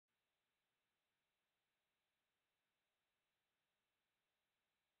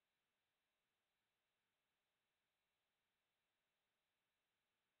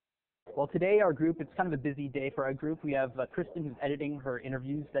Well, today our group, it's kind of a busy day for our group. We have Kristen who's editing her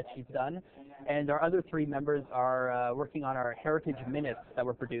interviews that she's done, and our other three members are working on our Heritage Minutes that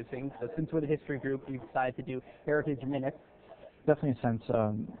we're producing. So since we're the history group, we've decided to do Heritage Minutes. Definitely a sense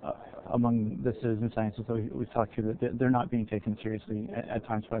among the citizen scientists that we've talked to that they're not being taken seriously at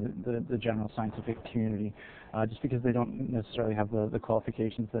times by the general scientific community, just because they don't necessarily have the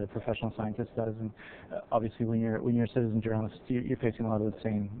qualifications that a professional scientist does. And obviously, when you're a citizen journalist, you're facing a lot of the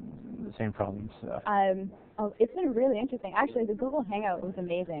same problems. It's been really interesting. Actually, the Google Hangout was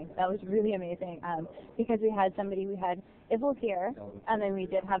amazing. That was really amazing because we had Ivel here, and then we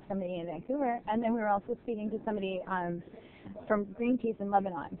did have somebody in Vancouver, and then we were also speaking to somebody from Greenpeace in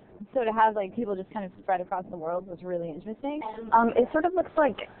Lebanon. So to have people just kind of spread across the world was really interesting. It sort of looks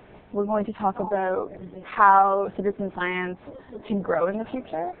like we're going to talk about how citizen science can grow in the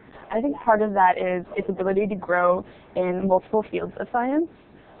future. I think part of that is its ability to grow in multiple fields of science.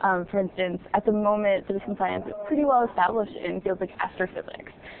 For instance, at the moment, citizen science is pretty well established in fields like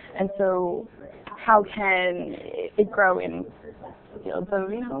astrophysics. And so how can it grow in fields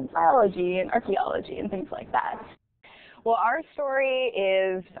of, biology and archaeology and things like that? Well, our story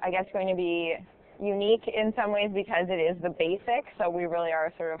is, I guess, going to be unique in some ways because it is the basics. So we really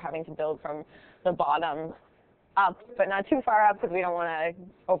are sort of having to build from the bottom up, but not too far up because we don't want to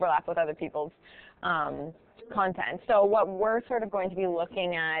overlap with other people's content. So what we're sort of going to be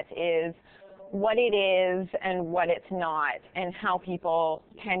looking at is what it is and what it's not and how people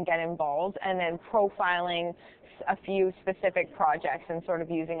can get involved, and then profiling a few specific projects and sort of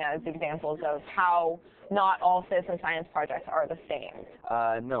using as examples of how not all citizen science projects are the same.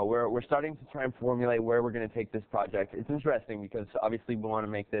 No, we're starting to try and formulate where we're going to take this project. It's interesting because obviously we want to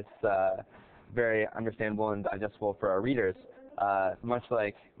make this very understandable and digestible for our readers, much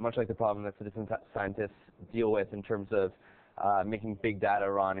like the problem that citizen scientists deal with in terms of making big data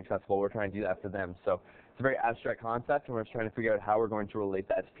raw and accessible. We're trying to do that for them. So it's a very abstract concept, and we're just trying to figure out how we're going to relate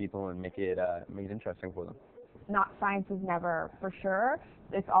that to people and make it interesting for them. Not science is never for sure.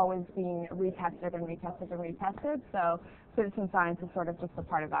 It's always being retested and retested and retested. So citizen science is sort of just a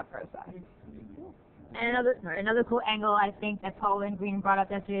part of that process. And another cool angle I think that Paul and Green brought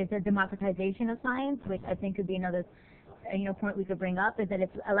up yesterday is the democratization of science, which I think could be another point we could bring up, is that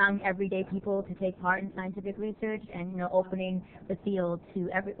it's allowing everyday people to take part in scientific research and opening the field to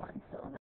everyone. So